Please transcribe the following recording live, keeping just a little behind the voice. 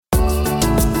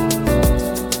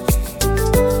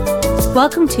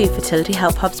Welcome to Fertility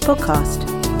Help Hub's podcast.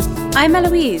 I'm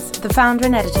Eloise, the founder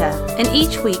and editor, and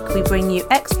each week we bring you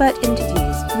expert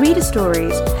interviews, reader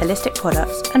stories, holistic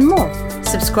products, and more.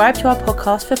 Subscribe to our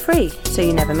podcast for free so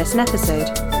you never miss an episode.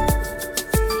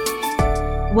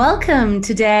 Welcome.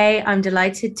 Today, I'm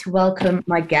delighted to welcome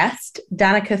my guest,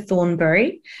 Danica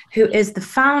Thornberry, who is the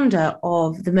founder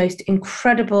of the most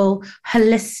incredible,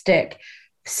 holistic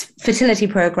fertility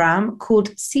program called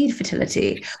Seed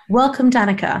Fertility. Welcome,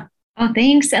 Danica. Oh,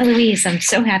 thanks, Eloise. I'm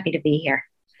so happy to be here.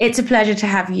 It's a pleasure to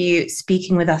have you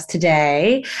speaking with us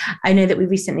today. I know that we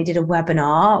recently did a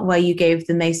webinar where you gave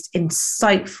the most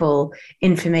insightful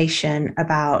information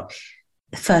about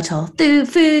fertile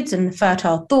foods and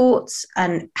fertile thoughts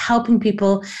and helping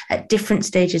people at different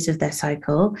stages of their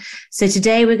cycle. So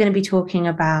today we're going to be talking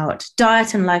about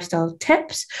diet and lifestyle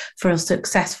tips for a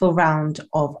successful round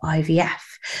of IVF.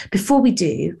 Before we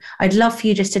do, I'd love for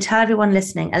you just to tell everyone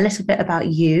listening a little bit about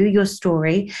you, your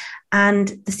story, and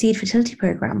the Seed Fertility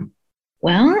Program.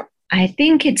 Well, I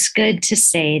think it's good to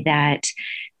say that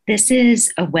this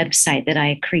is a website that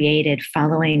I created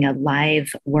following a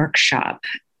live workshop.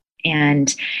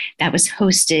 And that was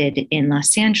hosted in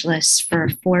Los Angeles for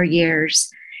 4 years.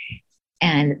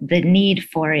 And the need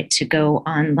for it to go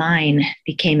online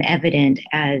became evident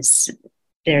as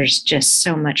there's just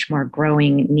so much more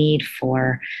growing need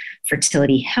for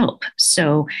fertility help.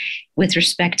 So with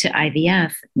respect to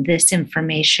IVF, this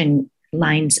information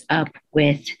lines up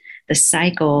with the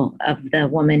cycle of the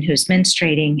woman who's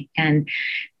menstruating and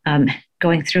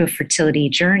going through a fertility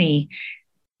journey.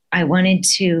 I wanted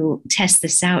to test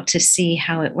this out to see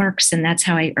how it works. And that's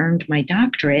how I earned my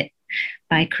doctorate,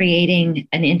 by creating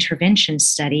an intervention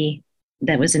study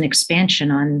that was an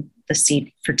expansion on the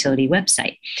Seed Fertility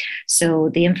website. So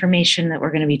the information that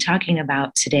we're going to be talking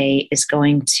about today is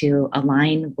going to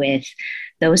align with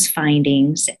those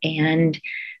findings and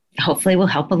hopefully will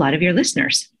help a lot of your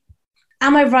listeners.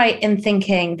 Am I right in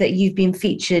thinking that you've been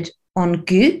featured on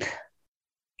Goop?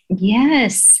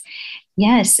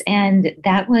 Yes, and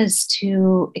that was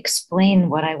to explain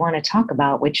what I want to talk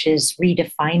about, which is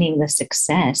redefining the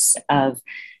success of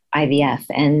IVF.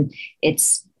 And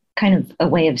it's kind of a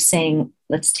way of saying,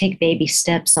 let's take baby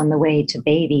steps on the way to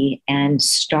baby and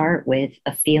start with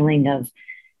a feeling of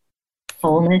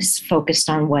fullness, focused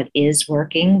on what is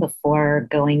working before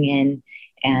going in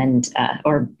and,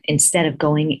 or instead of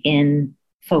going in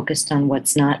focused on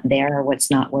what's not there or what's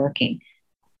not working.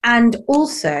 And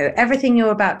also, everything you're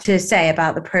about to say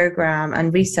about the program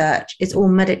and research is all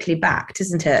medically backed,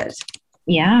 isn't it?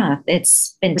 Yeah,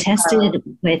 it's been tested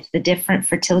with the different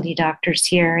fertility doctors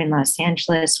here in Los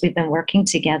Angeles. We've been working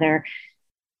together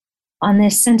on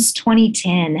this since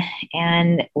 2010,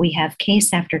 and we have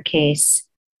case after case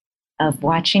of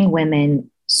watching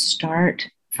women start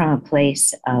from a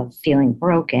place of feeling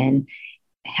broken,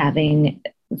 having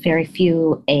very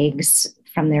few eggs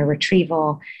from their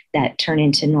retrieval that turn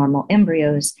into normal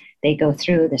embryos. They go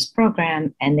through this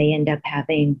program and they end up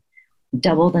having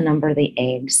double the number of the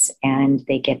eggs, and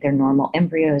they get their normal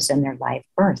embryos and their live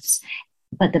births.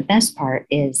 But the best part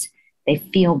is they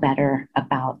feel better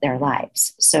about their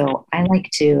lives. So I like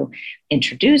to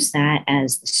introduce that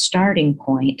as the starting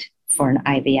point for an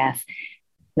IVF,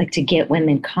 like to get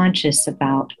women conscious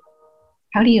about,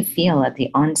 how do you feel at the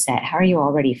onset? How are you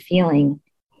already feeling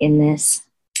in this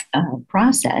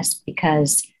process?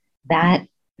 Because that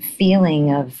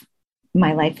feeling of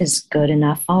my life is good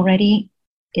enough already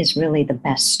is really the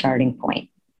best starting point.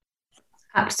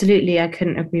 Absolutely. I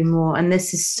couldn't agree more. And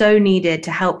this is so needed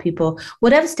to help people,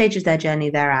 whatever stage of their journey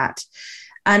they're at.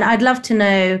 And I'd love to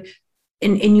know,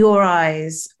 in your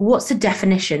eyes, what's the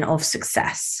definition of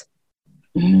success?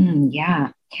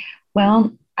 Yeah.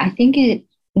 Well, I think it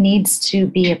needs to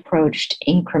be approached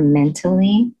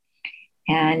incrementally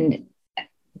and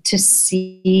to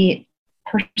see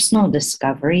personal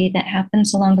discovery that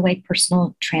happens along the way,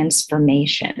 personal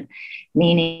transformation,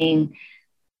 meaning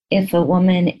if a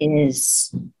woman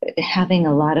is having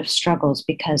a lot of struggles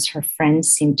because her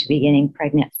friends seem to be getting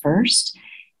pregnant first,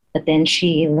 but then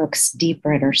she looks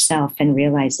deeper at herself and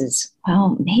realizes,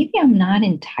 well, maybe I'm not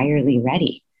entirely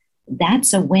ready.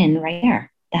 That's a win right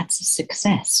there. That's a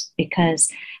success, because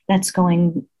that's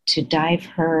going to dive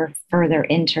her further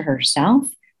into herself,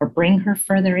 or bring her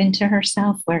further into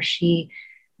herself, where she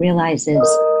realizes,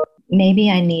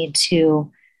 maybe I need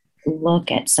to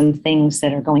look at some things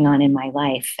that are going on in my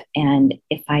life. And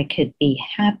if I could be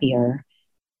happier,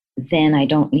 then I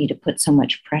don't need to put so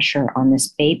much pressure on this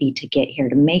baby to get here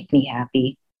to make me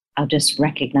happy. I'll just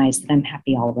recognize that I'm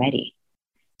happy already.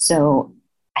 So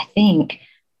I think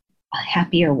a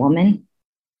happier woman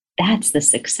that's the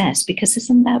success, because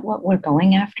isn't that what we're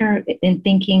going after in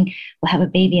thinking we'll have a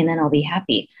baby and then I'll be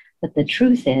happy? But the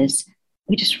truth is,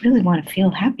 we just really want to feel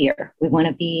happier. We want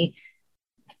to be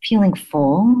feeling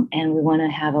full, and we want to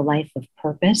have a life of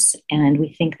purpose. And we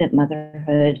think that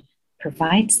motherhood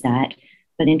provides that.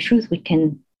 But in truth, we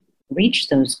can reach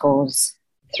those goals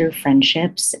through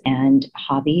friendships and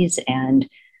hobbies and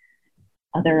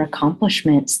other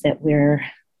accomplishments that we're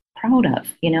proud of,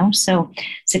 So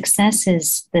success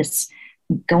is this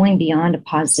going beyond a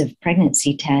positive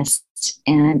pregnancy test.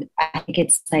 And I think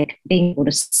it's like being able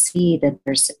to see that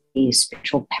there's a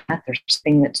spiritual path or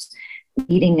something that's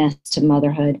leading us to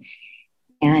motherhood.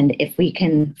 And if we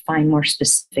can find more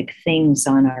specific things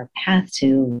on our path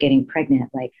to getting pregnant,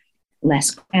 like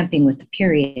less cramping with the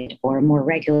period, or a more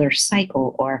regular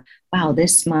cycle, or wow,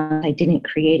 this month I didn't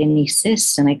create any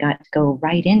cysts and I got to go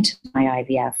right into my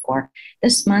IVF, or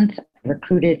this month I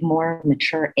recruited more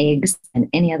mature eggs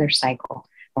than any other cycle,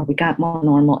 or we got more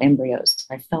normal embryos.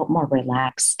 I felt more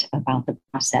relaxed about the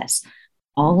process.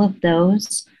 All of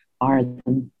those are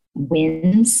the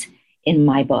wins in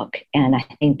my book. And I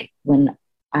think when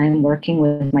I'm working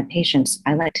with my patients,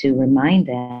 I like to remind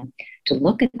them to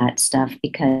look at that stuff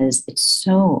because it's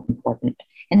so important,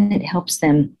 and it helps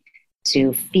them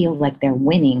to feel like they're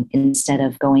winning instead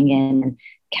of going in and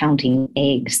counting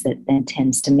eggs that then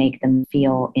tends to make them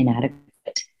feel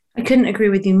inadequate. I couldn't agree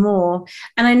with you more.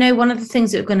 And I know one of the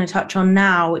things that we're going to touch on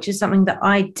now, which is something that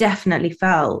I definitely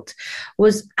felt,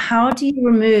 was how do you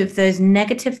remove those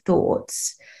negative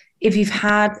thoughts if you've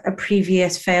had a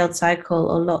previous failed cycle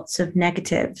or lots of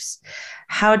negatives?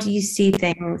 How do you see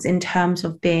things in terms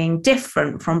of being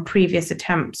different from previous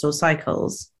attempts or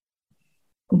cycles?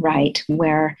 Right,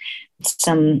 where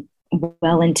some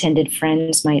well-intended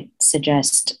friends might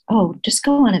suggest, oh, just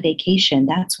go on a vacation.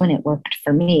 That's when it worked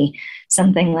for me.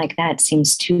 Something like that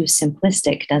seems too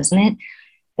simplistic, doesn't it?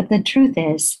 But the truth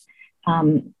is,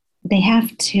 they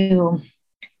have to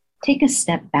take a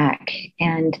step back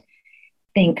and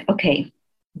think, okay,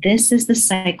 this is the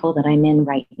cycle that I'm in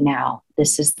right now.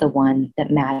 This is the one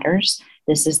that matters.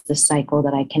 This is the cycle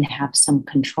that I can have some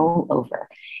control over.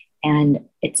 And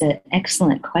it's an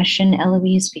excellent question,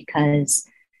 Eloise, because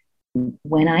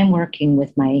when I'm working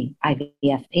with my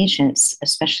IVF patients,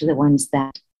 especially the ones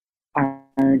that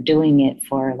are doing it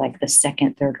for like the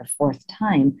second, third, or fourth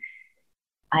time,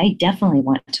 I definitely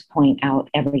want to point out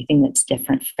everything that's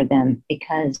different for them,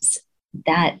 because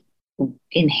that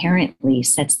inherently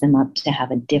sets them up to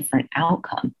have a different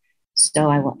outcome. So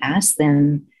I will ask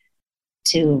them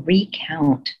to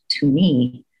recount to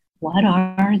me, what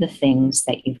are the things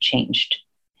that you've changed?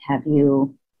 Have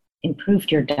you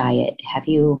improved your diet? Have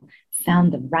you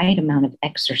found the right amount of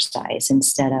exercise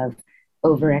instead of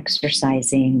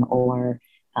over-exercising or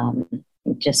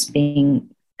just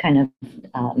being kind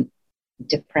of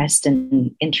depressed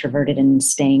and introverted and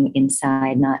staying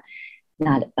inside, not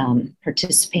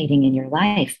participating in your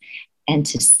life? And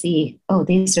to see, oh,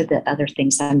 these are the other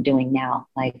things I'm doing now,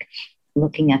 like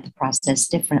looking at the process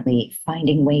differently,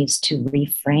 finding ways to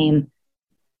reframe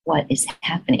what is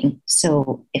happening.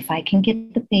 So if I can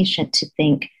get the patient to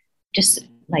think, just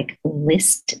like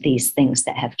list these things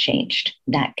that have changed,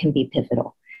 that can be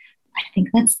pivotal. I think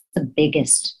that's the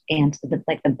biggest answer,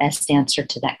 like the best answer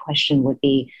to that question would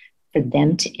be for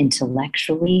them to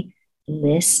intellectually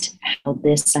list how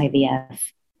this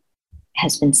IVF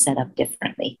has been set up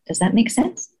differently. Does that make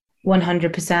sense?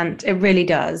 100%. It really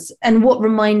does. And what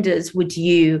reminders would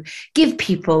you give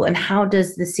people, and how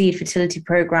does the Seed Fertility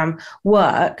Program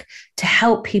work to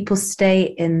help people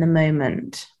stay in the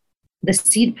moment? The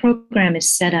Seed Program is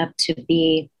set up to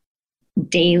be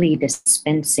daily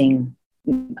dispensing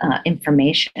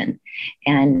information.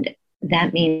 And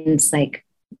that means, like,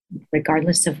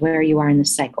 regardless of where you are in the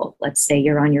cycle, let's say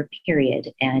you're on your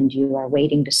period and you are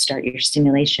waiting to start your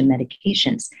stimulation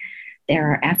medications, there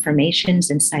are affirmations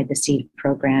inside the Seed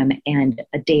Program and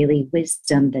a daily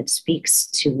wisdom that speaks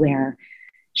to where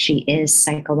she is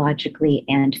psychologically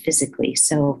and physically.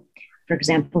 So, for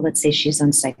example, let's say she's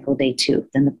on cycle day 2,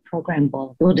 then the program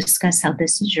will discuss how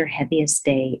this is your heaviest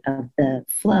day of the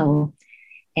flow,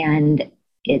 and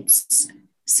it's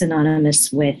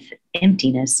synonymous with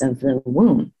emptiness of the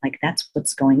womb. Like, that's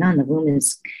what's going on. The womb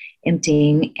is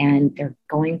emptying, and they're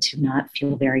going to not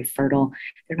feel very fertile.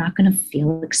 They're not going to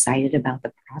feel excited about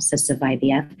the process of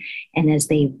IVF. And as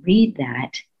they read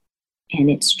that, and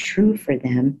it's true for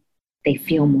them, they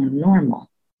feel more normal.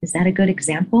 Is that a good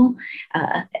example?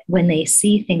 When they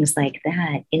see things like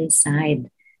that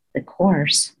inside the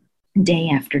course, day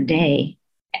after day,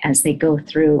 as they go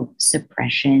through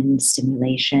suppression,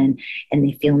 stimulation, and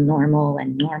they feel normal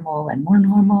and normal and more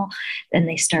normal, then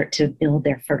they start to build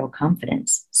their fertile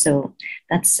confidence. So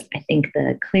that's, I think,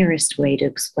 the clearest way to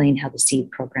explain how the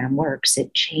seed program works.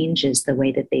 It changes the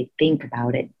way that they think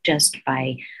about it just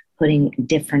by putting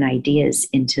different ideas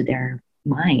into their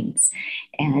minds.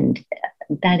 And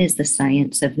that is the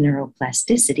science of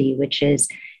neuroplasticity, which is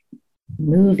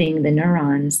moving the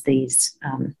neurons, these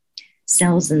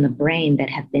cells in the brain that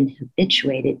have been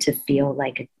habituated to feel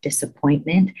like a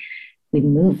disappointment. We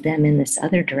move them in this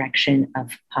other direction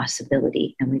of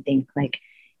possibility. And we think like,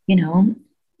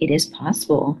 it is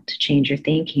possible to change your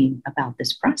thinking about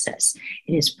this process.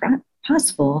 It is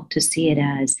possible to see it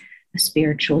as a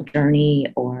spiritual journey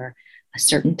or a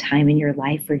certain time in your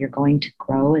life where you're going to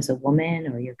grow as a woman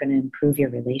or you're going to improve your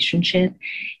relationship.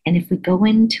 And if we go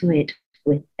into it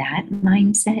with that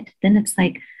mindset, then it's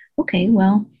like, okay,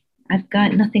 well, I've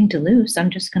got nothing to lose. I'm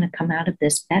just going to come out of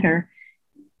this better.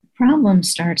 The problem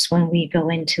starts when we go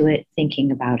into it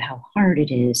thinking about how hard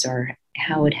it is or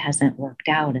how it hasn't worked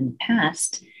out in the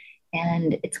past.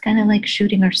 And it's kind of like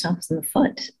shooting ourselves in the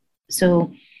foot.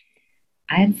 So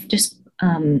I've just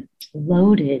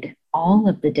loaded all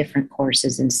of the different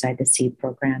courses inside the SEED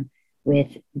program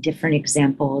with different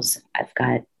examples. I've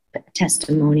got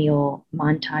testimonial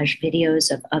montage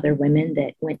videos of other women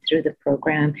that went through the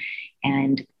program,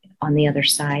 and on the other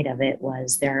side of it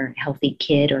was their healthy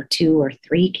kid or 2 or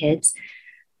 3 kids.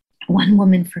 One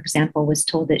woman, for example, was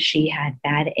told that she had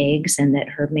bad eggs and that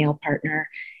her male partner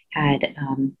had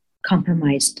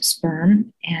compromised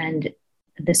sperm. And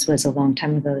this was a long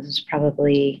time ago. This was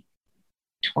probably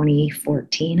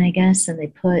 2014, I guess. And they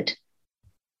put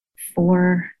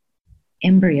 4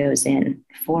 embryos in,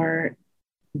 4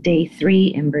 day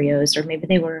 3 embryos, or maybe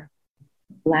they were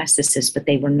blastocysts, but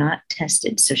they were not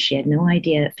tested. So she had no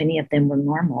idea if any of them were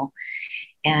normal.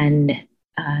 And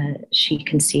she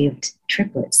conceived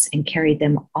triplets and carried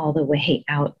them all the way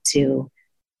out to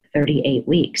 38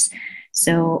 weeks.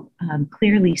 So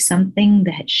clearly something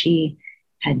that she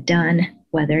had done,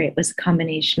 whether it was a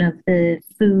combination of the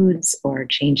foods or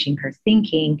changing her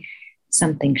thinking,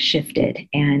 something shifted.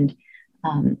 And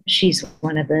she's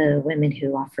one of the women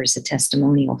who offers a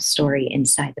testimonial story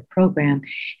inside the program.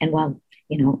 And while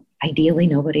ideally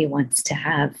nobody wants to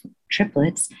have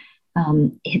triplets,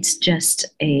 it's just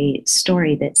a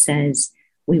story that says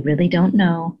we really don't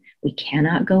know. We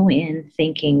cannot go in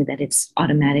thinking that it's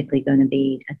automatically going to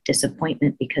be a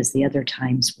disappointment because the other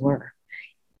times were,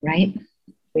 right?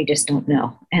 We just don't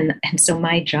know. And so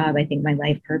my job, I think my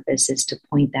life purpose is to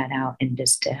point that out and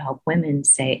just to help women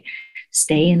stay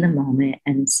in the moment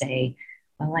and say,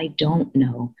 well, I don't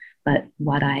know, but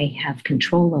what I have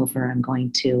control over, I'm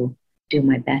going to do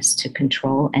my best to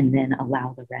control and then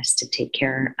allow the rest to take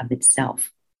care of itself.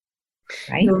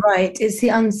 Right? You're right. It's the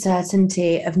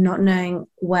uncertainty of not knowing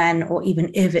when or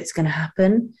even if it's going to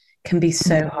happen can be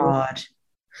so hard.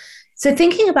 So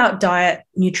thinking about diet,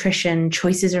 nutrition,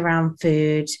 choices around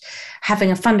food,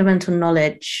 having a fundamental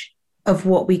knowledge of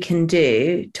what we can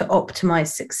do to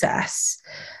optimize success,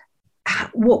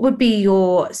 what would be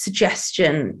your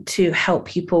suggestion to help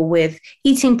people with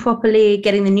eating properly,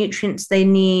 getting the nutrients they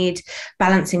need,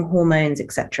 balancing hormones,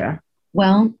 etc.?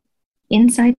 Well,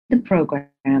 inside the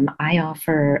program, I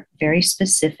offer very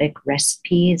specific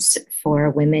recipes for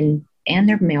women and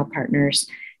their male partners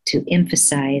to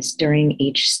emphasize during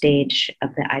each stage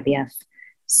of the IVF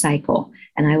cycle.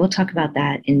 And I will talk about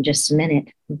that in just a minute.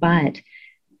 But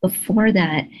before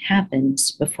that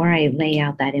happens, before I lay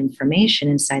out that information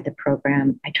inside the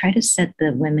program, I try to set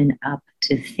the women up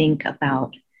to think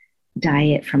about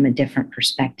diet from a different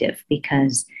perspective.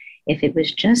 Because if it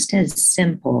was just as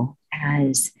simple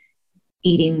as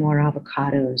eating more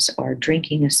avocados or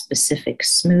drinking a specific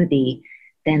smoothie,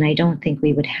 then I don't think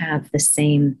we would have the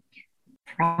same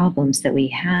problems that we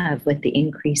have with the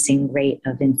increasing rate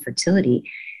of infertility.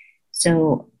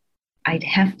 So I'd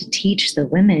have to teach the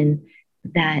women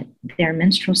that their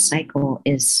menstrual cycle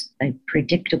is a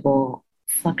predictable,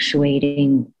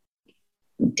 fluctuating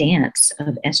dance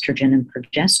of estrogen and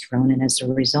progesterone. And as a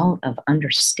result of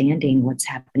understanding what's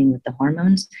happening with the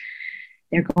hormones,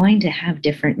 they're going to have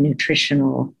different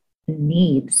nutritional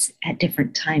needs at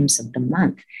different times of the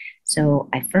month. So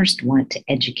I first want to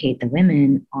educate the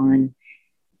women on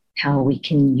how we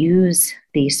can use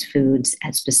these foods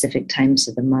at specific times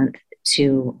of the month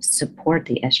to support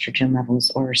the estrogen levels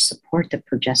or support the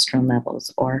progesterone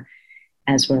levels, or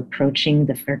as we're approaching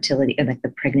the fertility or like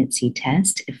the pregnancy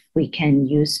test, if we can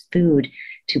use food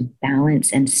to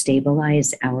balance and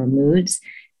stabilize our moods,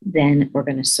 then we're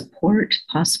going to support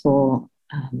possible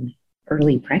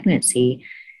early pregnancy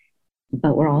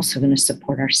but we're also going to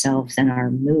support ourselves and our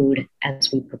mood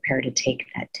as we prepare to take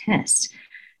that test.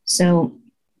 So,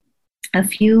 a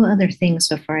few other things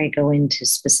before I go into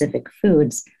specific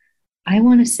foods. I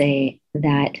want to say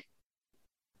that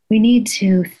we need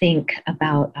to think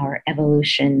about our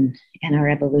evolution and our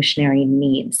evolutionary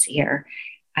needs here.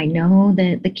 I know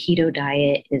that the keto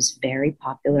diet is very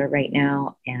popular right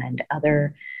now, and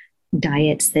other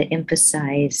diets that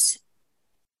emphasize,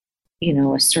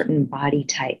 a certain body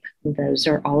type. Those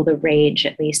are all the rage,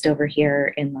 at least over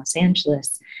here in Los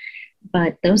Angeles.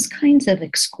 But those kinds of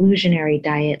exclusionary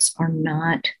diets are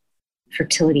not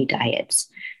fertility diets.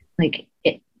 Like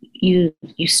you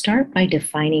start by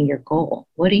defining your goal.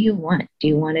 What do you want? Do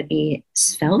you want to be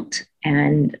svelte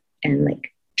and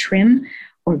like trim,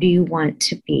 or do you want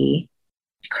to be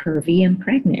curvy and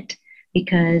pregnant?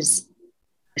 Because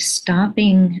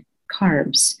stopping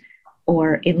carbs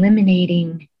or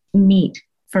eliminating meat,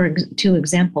 for two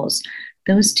examples,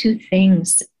 those two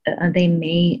things, they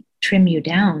may trim you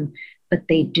down, but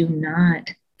they do not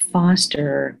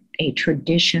foster a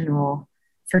traditional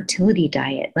fertility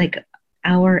diet. Like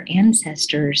our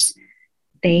ancestors,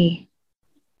 they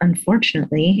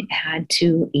unfortunately had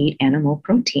to eat animal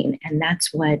protein, and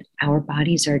that's what our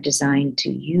bodies are designed to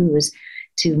use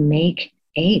to make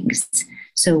eggs.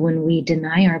 So when we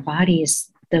deny our bodies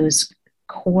those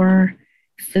core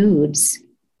foods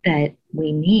that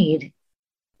we need,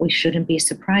 we shouldn't be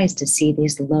surprised to see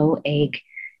these low egg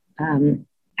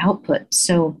output.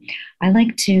 So I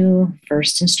like to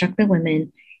first instruct the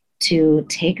women to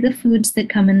take the foods that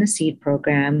come in the seed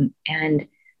program and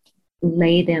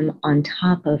lay them on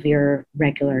top of your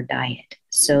regular diet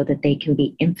so that they can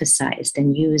be emphasized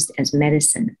and used as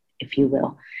medicine, if you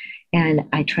will. And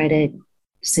I try to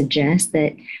suggest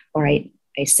that, or I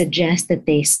suggest that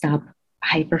they stop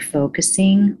hyper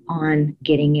focusing on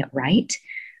getting it right.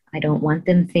 I don't want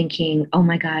them thinking, oh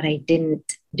my God, I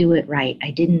didn't do it right.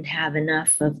 I didn't have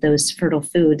enough of those fertile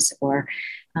foods, or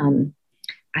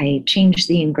I changed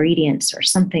the ingredients or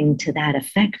something to that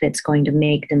effect that's going to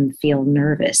make them feel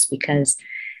nervous, because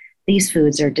these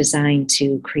foods are designed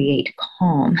to create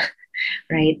calm,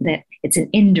 right? That it's an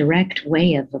indirect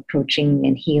way of approaching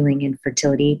and healing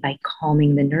infertility by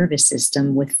calming the nervous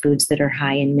system with foods that are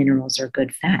high in minerals or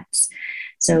good fats.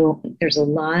 So there's a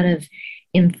lot of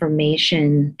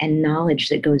information and knowledge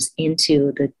that goes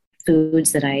into the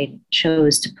foods that I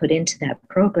chose to put into that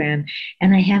program,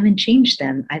 and I haven't changed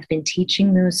them. I've been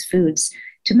teaching those foods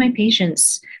to my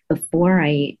patients before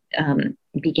I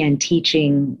began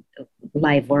teaching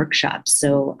live workshops.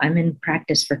 So I'm in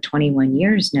practice for 21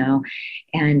 years now,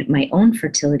 and my own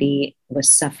fertility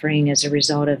was suffering as a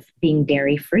result of being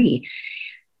dairy free.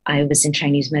 I was in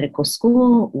Chinese medical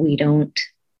school. We don't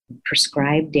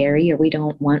prescribe dairy, or we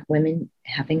don't want women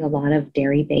having a lot of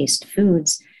dairy-based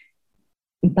foods.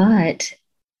 But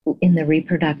in the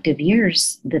reproductive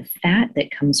years, the fat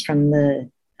that comes from the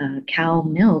cow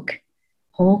milk,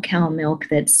 whole cow milk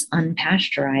that's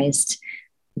unpasteurized,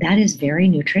 that is very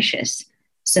nutritious.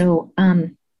 So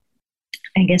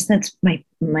I guess that's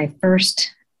my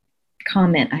first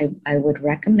comment. I would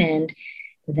recommend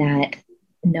that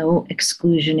no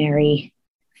exclusionary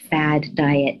fad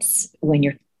diets when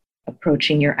you're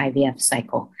approaching your IVF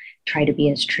cycle. Try to be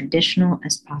as traditional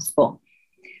as possible.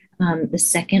 The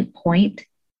second point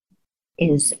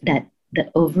is that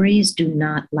the ovaries do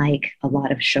not like a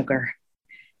lot of sugar.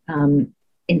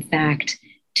 In fact,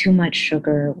 too much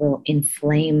sugar will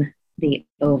inflame the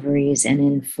ovaries and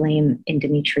inflame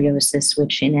endometriosis,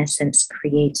 which in essence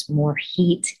creates more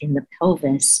heat in the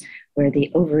pelvis where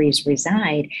the ovaries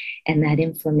reside. And that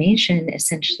inflammation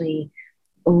essentially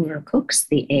overcooks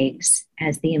the eggs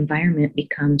as the environment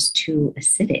becomes too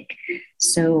acidic.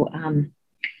 So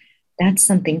that's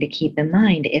something to keep in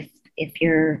mind. If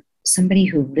you're somebody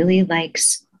who really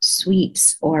likes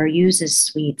sweets or uses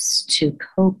sweets to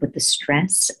cope with the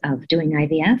stress of doing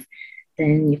IVF,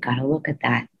 then you've got to look at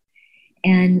that.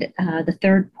 And the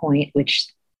third point, which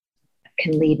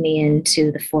can lead me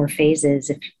into the 4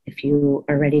 phases, if you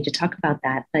are ready to talk about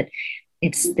that, but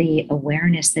it's the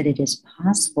awareness that it is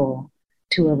possible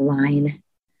to align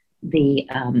the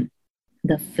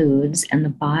foods and the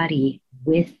body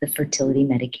with the fertility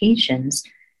medications,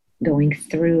 going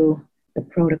through the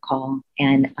protocol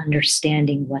and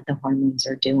understanding what the hormones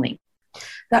are doing.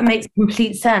 That makes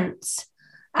complete sense.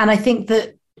 And I think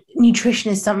that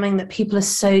nutrition is something that people are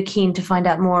so keen to find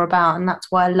out more about. And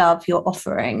that's why I love your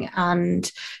offering and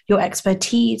your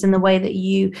expertise and the way that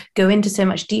you go into so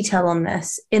much detail on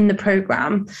this in the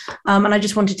program. And I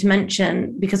just wanted to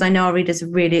mention, because I know our readers are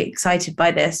really excited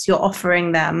by this, you're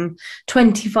offering them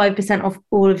 25% off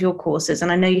all of your courses.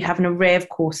 And I know you have an array of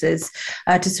courses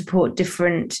to support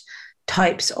different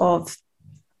types of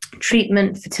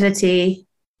treatment, fertility,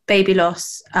 baby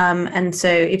loss. And so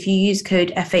if you use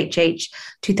code FHH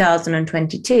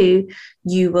 2022,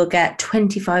 you will get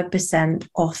 25%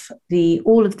 off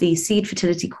all of the seed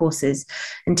fertility courses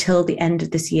until the end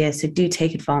of this year. So do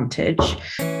take advantage.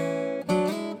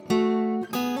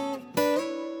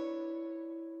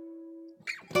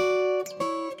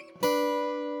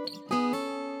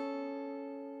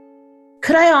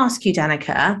 Could I ask you,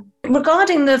 Danica,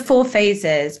 regarding the 4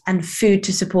 phases and food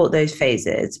to support those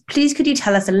phases, please could you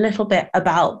tell us a little bit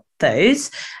about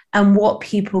those and what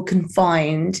people can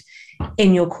find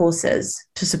in your courses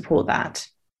to support that?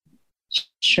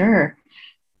 Sure.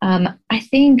 I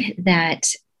think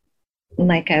that,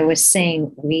 like I was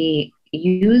saying, we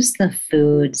use the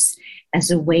foods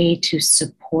as a way to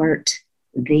support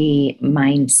the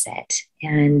mindset,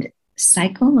 and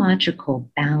psychological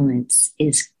balance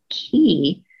is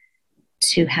key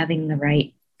to having the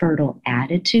right fertile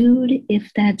attitude, if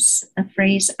that's a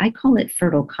phrase. I call it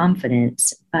fertile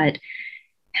confidence, but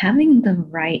having the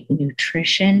right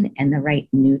nutrition and the right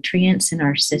nutrients in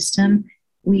our system,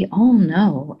 we all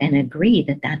know and agree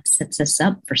that that sets us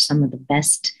up for some of the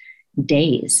best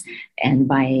days. And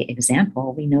by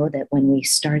example, we know that when we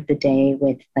start the day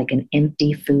with like an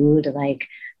empty food, like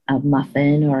a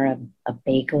muffin or a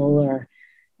bagel or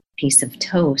a piece of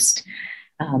toast,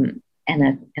 and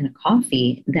a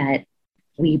coffee, that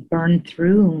we burn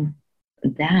through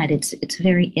that. It's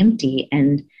very empty,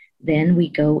 and then we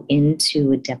go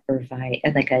into a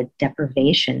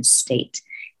deprivation state.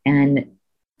 And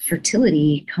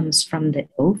fertility comes from the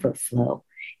overflow.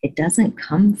 It doesn't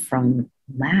come from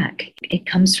lack. It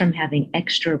comes from having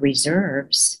extra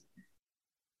reserves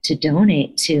to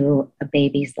donate to a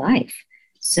baby's life.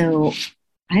 So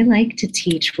I like to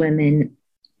teach women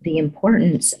the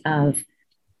importance of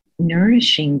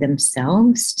nourishing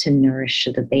themselves to nourish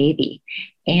the baby.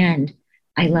 And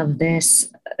I love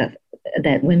this,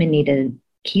 that women need to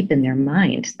keep in their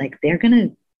mind, like they're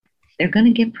going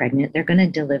to get pregnant, they're going to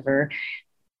deliver.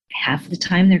 Half the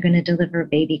time they're going to deliver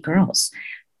baby girls.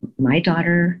 My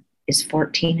daughter is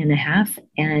 14 and a half,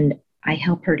 and I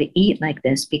help her to eat like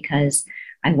this because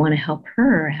I want to help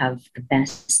her have the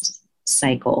best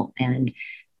cycle and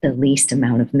the least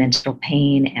amount of menstrual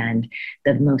pain and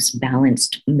the most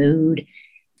balanced mood,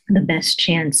 the best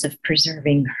chance of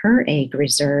preserving her egg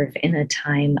reserve in a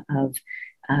time of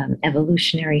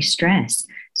evolutionary stress.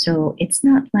 So it's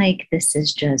not like this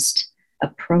is just a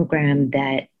program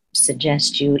that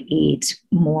suggests you eat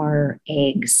more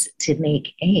eggs to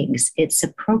make eggs. It's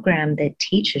a program that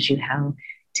teaches you how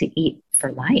to eat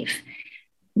for life.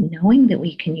 Knowing that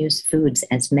we can use foods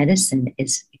as medicine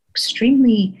is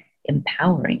extremely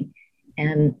empowering,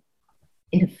 and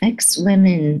it affects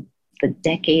women the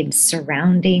decades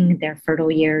surrounding their fertile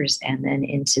years and then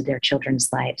into their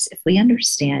children's lives. If we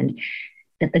understand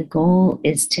that the goal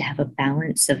is to have a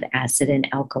balance of acid and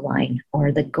alkaline,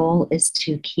 or the goal is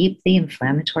to keep the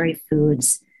inflammatory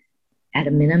foods at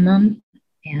a minimum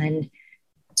and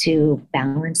to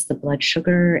balance the blood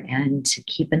sugar and to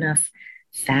keep enough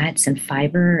fats and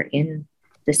fiber in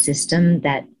the system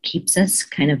that keeps us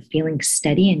kind of feeling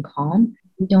steady and calm.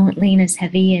 We don't lean as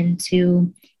heavy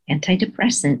into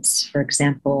antidepressants, for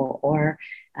example, or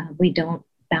we don't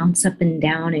bounce up and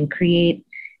down and create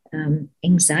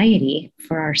anxiety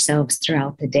for ourselves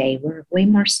throughout the day. We're way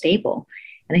more stable.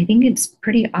 And I think it's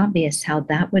pretty obvious how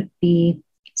that would be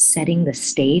setting the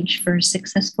stage for a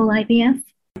successful IVF.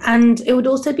 And it would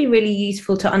also be really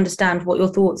useful to understand what your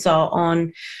thoughts are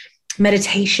on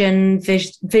meditation,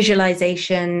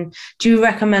 visualization. Do you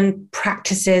recommend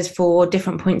practices for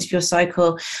different points of your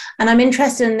cycle? And I'm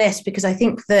interested in this because I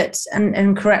think that,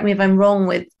 and correct me if I'm wrong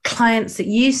with clients that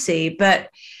you see, but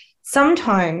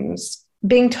sometimes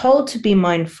being told to be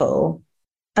mindful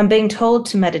and being told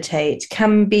to meditate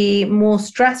can be more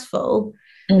stressful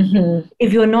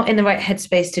if you're not in the right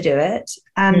headspace to do it,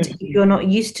 and if you're not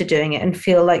used to doing it and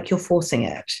feel like you're forcing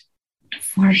it.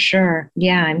 For sure.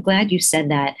 Yeah, I'm glad you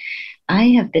said that. I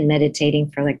have been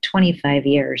meditating for like 25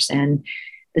 years. And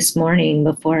this morning,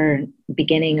 before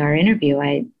beginning our interview,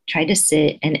 I tried to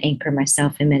sit and anchor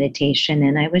myself in meditation.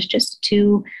 And I was just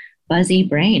too buzzy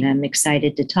brain. I'm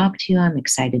excited to talk to you. I'm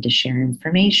excited to share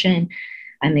information.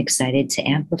 I'm excited to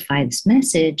amplify this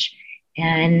message.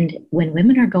 And when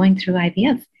women are going through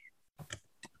IVF,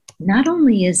 not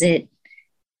only is it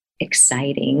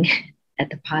exciting at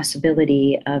the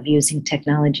possibility of using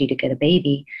technology to get a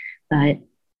baby, but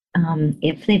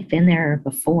if they've been there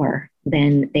before,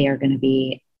 then they are going to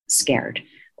be scared,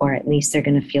 or at least they're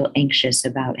going to feel anxious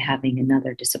about having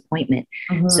another disappointment.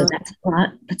 So that's a lot.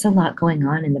 That's a lot going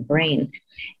on in the brain,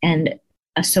 and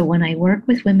so when I work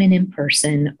with women in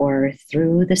person or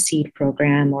through the SEED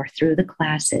program or through the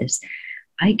classes,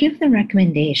 I give the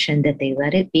recommendation that they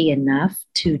let it be enough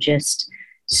to just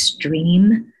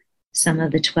stream some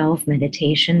of the 12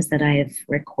 meditations that I have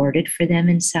recorded for them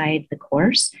inside the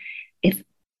course. If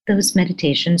those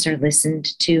meditations are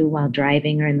listened to while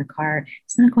driving or in the car,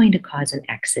 it's not going to cause an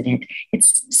accident.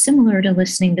 It's similar to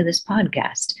listening to this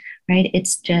podcast, right?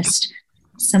 It's just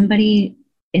somebody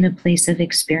in a place of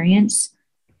experience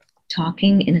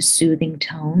talking in a soothing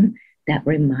tone that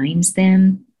reminds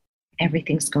them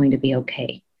everything's going to be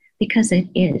okay, because it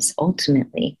is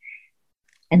ultimately.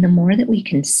 And the more that we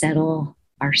can settle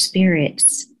our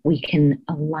spirits, we can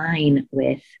align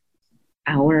with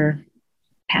our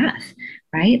path,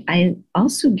 right? I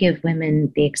also give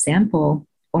women the example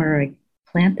or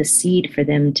plant the seed for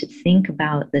them to think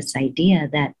about this idea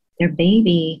that their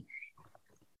baby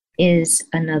is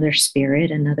another spirit,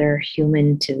 another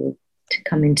human to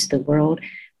come into the world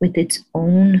with its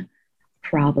own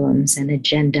problems and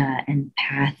agenda and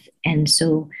path. And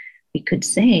so we could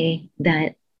say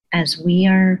that as we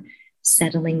are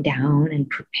settling down and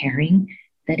preparing,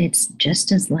 that it's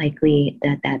just as likely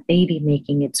that that baby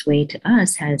making its way to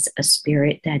us has a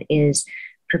spirit that is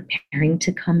preparing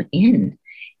to come in.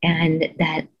 And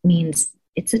that means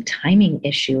it's a timing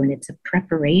issue and it's a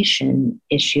preparation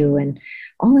issue. And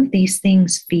all of these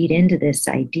things feed into this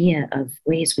idea of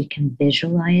ways we can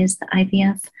visualize the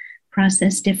IVF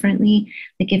process differently.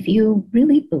 Like if you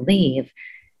really believe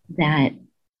that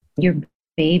your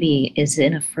baby is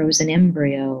in a frozen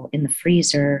embryo in the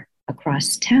freezer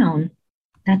across town,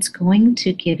 that's going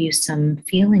to give you some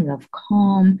feeling of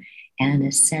calm and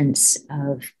a sense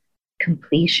of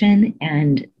completion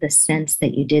and the sense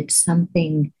that you did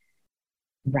something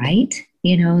right,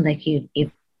 like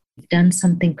you've done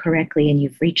something correctly and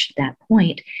you've reached that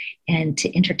point. And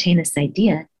to entertain this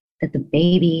idea that the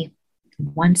baby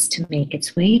wants to make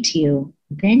its way to you,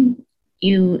 then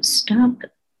you stop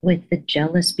with the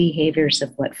jealous behaviors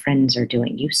of what friends are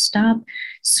doing. You stop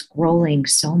scrolling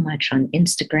so much on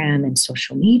Instagram and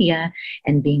social media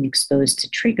and being exposed to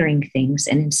triggering things.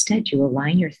 And instead, you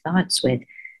align your thoughts with,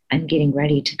 I'm getting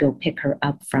ready to go pick her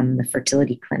up from the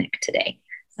fertility clinic today,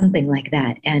 something like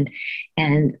that. And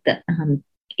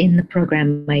in the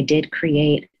program, I did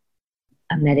create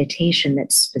a meditation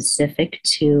that's specific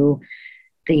to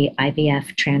the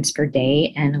IVF transfer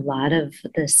day. And a lot of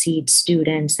the SEED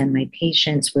students and my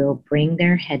patients will bring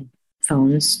their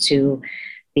headphones to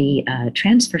the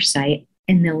transfer site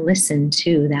and they'll listen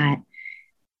to that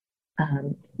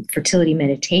fertility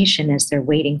meditation as they're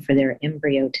waiting for their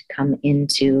embryo to come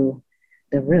into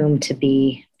the room to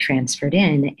be transferred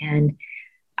in. And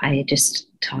I just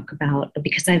talk about,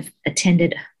 because I've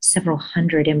attended several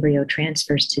hundred embryo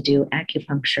transfers to do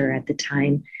acupuncture at the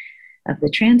time of the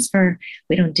transfer.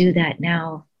 We don't do that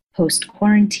now post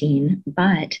quarantine,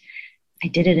 but I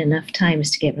did it enough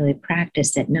times to get really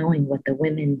practiced at knowing what the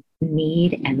women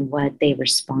need and what they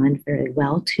respond very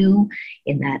well to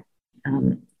in that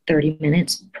 30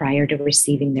 minutes prior to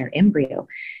receiving their embryo.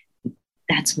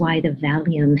 That's why the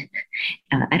Valium,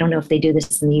 I don't know if they do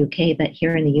this in the UK, but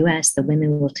here in the US, the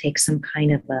women will take some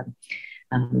kind of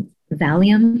a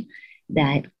Valium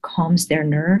that calms their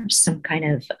nerves, some kind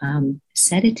of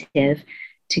sedative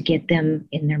to get them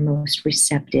in their most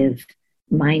receptive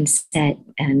mindset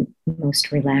and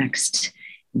most relaxed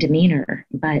demeanor.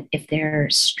 But if they're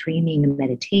streaming a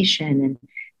meditation and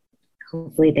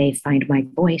hopefully they find my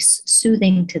voice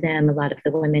soothing to them, a lot of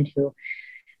the women who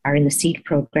are in the SEED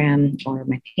program or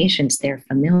my patients, they're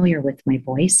familiar with my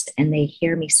voice and they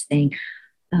hear me saying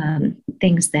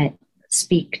things that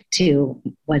speak to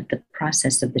what the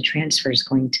process of the transfer is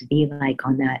going to be like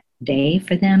on that day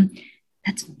for them.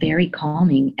 That's very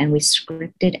calming, and we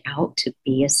script it out to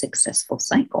be a successful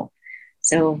cycle.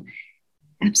 So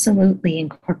absolutely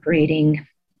incorporating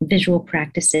visual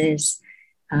practices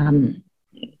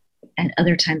at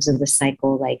other times of the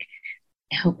cycle, like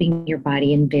helping your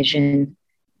body envision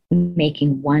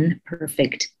making one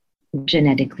perfect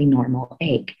genetically normal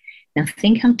egg. Now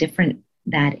think how different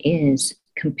that is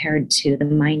compared to the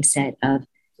mindset of,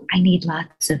 I need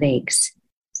lots of eggs.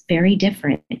 It's very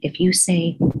different. If you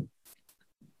say,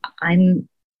 I'm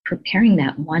preparing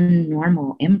that one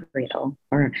normal embryo,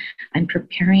 or I'm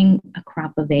preparing a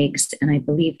crop of eggs, and I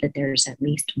believe that there's at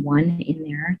least one in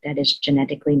there that is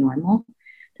genetically normal,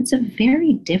 It's a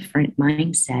very different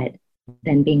mindset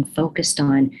than being focused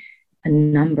on a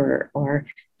number or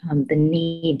the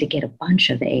need to get a bunch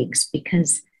of eggs,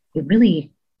 because you really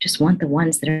just want the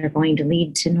ones that are going to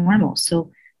lead to normal.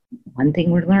 So one thing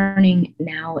we're learning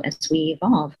now as we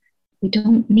evolve, we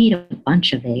don't need a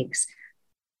bunch of eggs.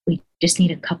 We just need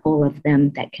a couple of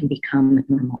them that can become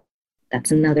normal.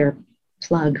 That's another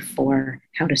plug for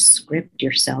how to script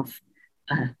yourself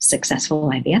a successful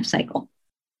IVF cycle.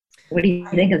 What do you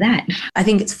think of that? I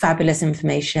think it's fabulous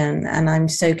information. And I'm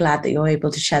so glad that you're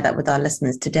able to share that with our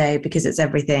listeners today, because it's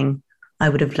everything I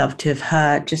would have loved to have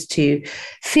heard, just to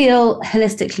feel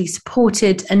holistically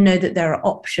supported and know that there are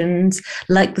options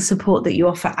like the support that you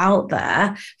offer out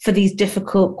there for these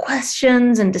difficult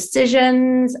questions and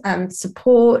decisions and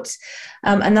support.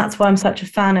 And that's why I'm such a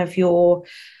fan of your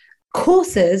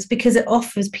courses, because it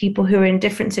offers people who are in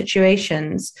different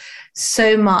situations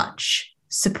so much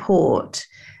support.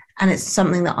 And it's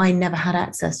something that I never had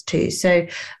access to. So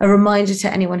a reminder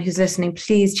to anyone who's listening,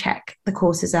 please check the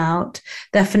courses out.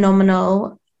 They're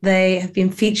phenomenal. They have been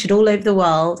featured all over the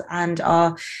world and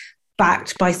are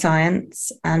backed by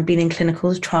science and been in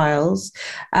clinical trials.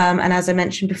 And as I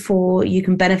mentioned before, you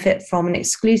can benefit from an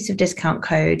exclusive discount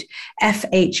code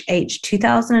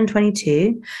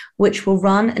FHH2022, which will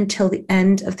run until the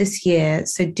end of this year.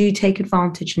 So do take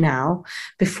advantage now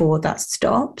before that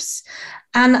stops.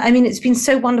 And I mean, it's been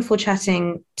so wonderful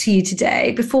chatting to you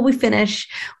today. Before we finish,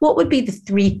 what would be the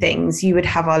 3 things you would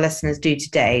have our listeners do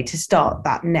today to start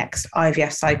that next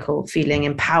IVF cycle feeling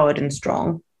empowered and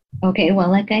strong? Okay, well,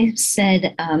 like I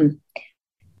said,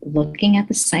 looking at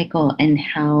the cycle and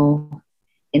how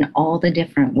in all the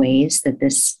different ways that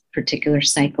this particular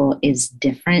cycle is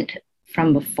different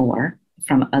from before,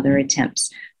 from other attempts,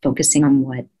 focusing on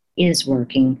what is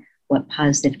working, what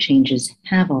positive changes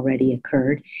have already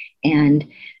occurred, and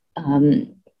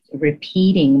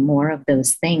repeating more of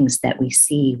those things that we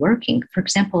see working. For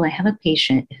example, I have a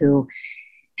patient who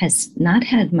has not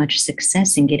had much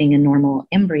success in getting a normal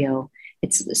embryo.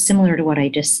 It's similar to what I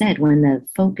just said. When the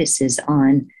focus is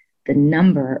on the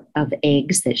number of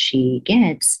eggs that she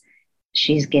gets,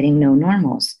 she's getting no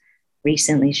normals.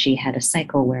 Recently, she had a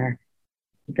cycle where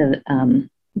the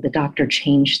doctor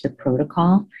changed the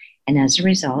protocol, and as a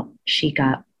result, she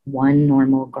got 1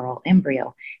 normal girl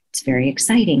embryo. It's very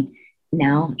exciting.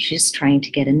 Now she's trying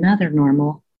to get another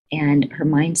normal, and her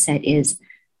mindset is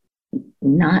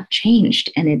not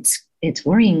changed. And it's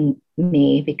worrying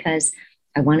me, because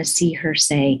I want to see her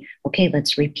say, okay,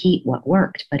 let's repeat what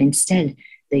worked. But instead,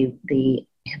 the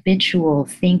habitual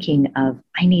thinking of,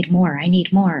 I need more,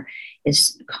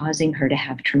 is causing her to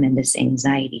have tremendous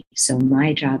anxiety. So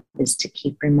my job is to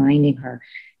keep reminding her,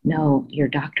 no, you're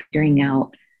doctoring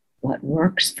out what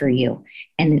works for you.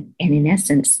 And in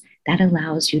essence, that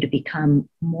allows you to become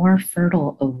more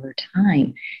fertile over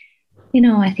time. You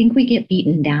know, I think we get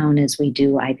beaten down as we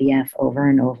do IVF over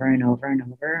and over and over and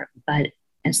over. But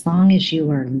as long as you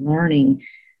are learning,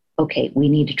 okay, we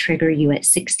need to trigger you at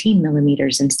 16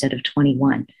 millimeters instead of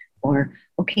 21, or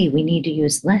okay, we need to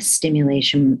use less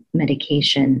stimulation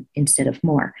medication instead of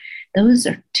more. Those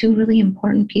are 2 really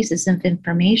important pieces of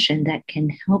information that can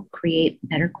help create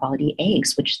better quality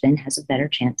eggs, which then has a better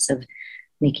chance of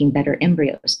making better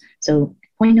embryos. So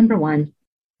point number 1,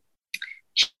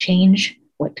 change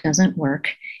what doesn't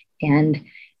work and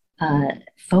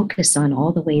focus on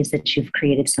all the ways that you've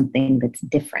created something that's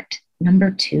different. Number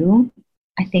 2,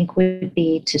 I think, would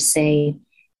be to say,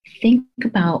 think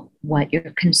about what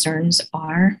your concerns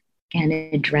are and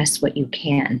address what you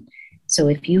can. So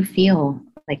if you feel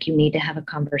like you need to have a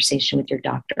conversation with your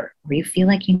doctor, or you feel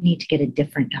like you need to get a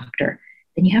different doctor,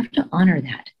 then you have to honor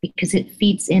that, because it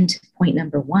feeds into point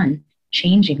number 1,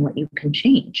 changing what you can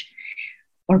change.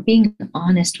 Or being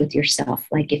honest with yourself.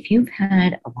 Like if you've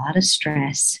had a lot of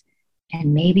stress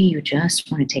and maybe you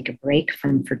just want to take a break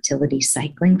from fertility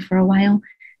cycling for a while,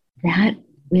 that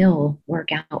will work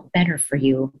out better for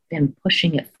you than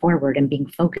pushing it forward and being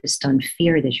focused on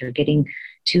fear that you're getting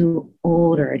too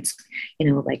old, or it's,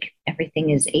 like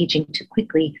everything is aging too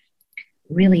quickly.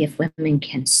 Really, if women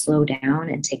can slow down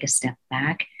and take a step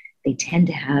back, they tend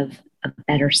to have a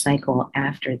better cycle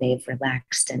after they've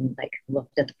relaxed and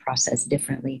looked at the process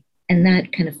differently. And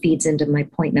that kind of feeds into my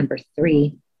point number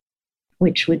 3,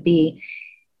 which would be,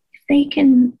 if they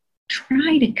can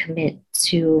try to commit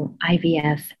to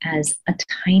IVF as a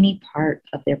tiny part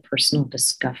of their personal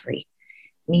discovery,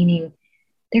 meaning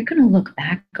they're going to look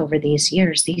back over these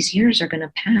years. These years are going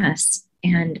to pass,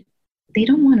 and they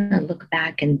don't want to look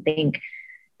back and think,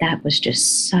 that was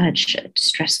just such a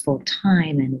stressful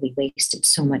time and we wasted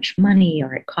so much money,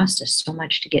 or it cost us so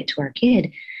much to get to our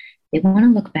kid. They want to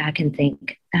look back and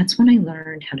think, that's when I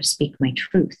learned how to speak my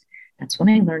truth. That's when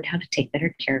I learned how to take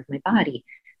better care of my body.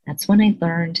 That's when I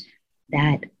learned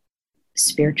that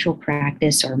spiritual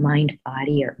practice or mind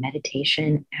body or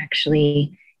meditation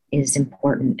actually is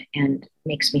important and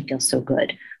makes me feel so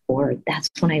good. Or that's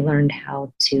when I learned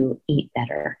how to eat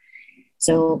better.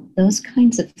 So those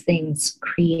kinds of things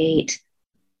create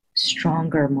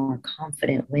stronger, more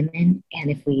confident women. And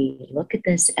if we look at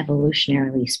this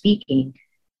evolutionarily speaking,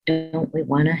 don't we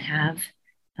want to have,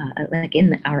 like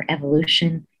in our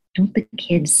evolution, don't the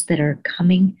kids that are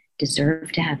coming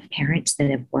deserve to have parents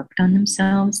that have worked on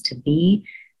themselves to be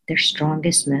their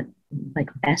strongest, like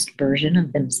best version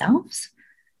of themselves?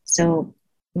 So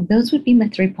those would be my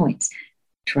 3 points.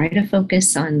 Try to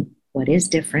focus on what is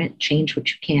different, change what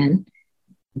you can,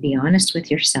 be honest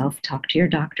with yourself, talk to your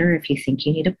doctor if you think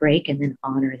you need a break, and then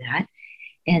honor that.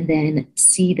 And then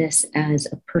see this as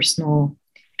a personal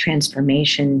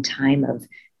transformation time of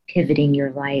pivoting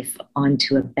your life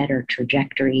onto a better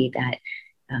trajectory that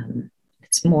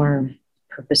it's more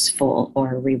purposeful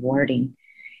or rewarding.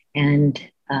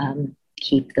 And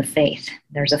keep the faith.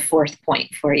 There's a 4th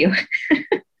point for you.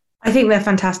 I think they're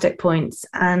fantastic points.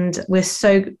 And we're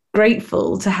so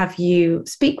grateful to have you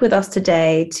speak with us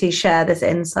today to share this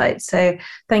insight. So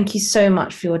thank you so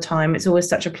much for your time. It's always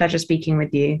such a pleasure speaking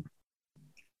with you.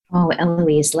 Oh,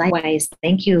 Eloise, likewise.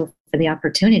 Thank you for the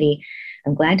opportunity.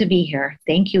 I'm glad to be here.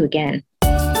 Thank you again.